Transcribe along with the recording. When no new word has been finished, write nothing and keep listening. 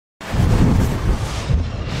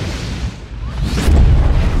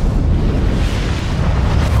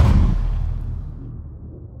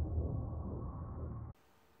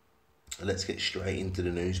let's get straight into the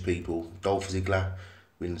news, people. Dolph Ziggler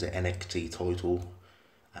wins the NXT title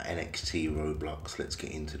at NXT Roadblocks. Let's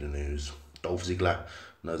get into the news. Dolph Ziggler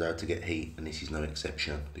knows how to get heat, and this is no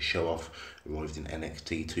exception. The show-off arrived in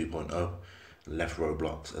NXT 2.0 and left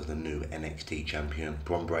Roadblocks as the new NXT champion.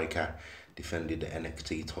 Bron Breakker defended the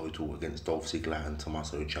NXT title against Dolph Ziggler and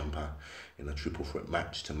Tommaso Ciampa in a triple threat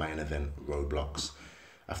match to main event Roadblocks.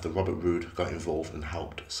 After Robert Roode got involved and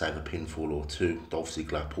helped save a pinfall or two, Dolph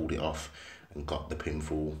Ziggler pulled it off and got the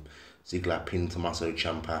pinfall. Ziggler pinned Tommaso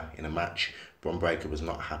Ciampa in a match. Bron Breakker was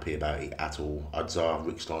not happy about it at all. Odds are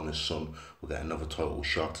Rick Steiner's son will get another title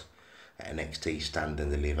shot at NXT Stand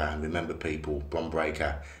and Deliver. And remember, people, Bron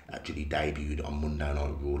Breakker actually debuted on Monday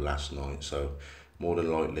Night Raw last night, so more than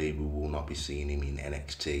likely we will not be seeing him in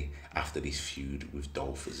NXT after this feud with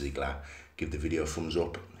Dolph Ziggler. Give the video a thumbs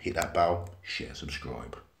up, hit that bell, share,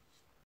 subscribe.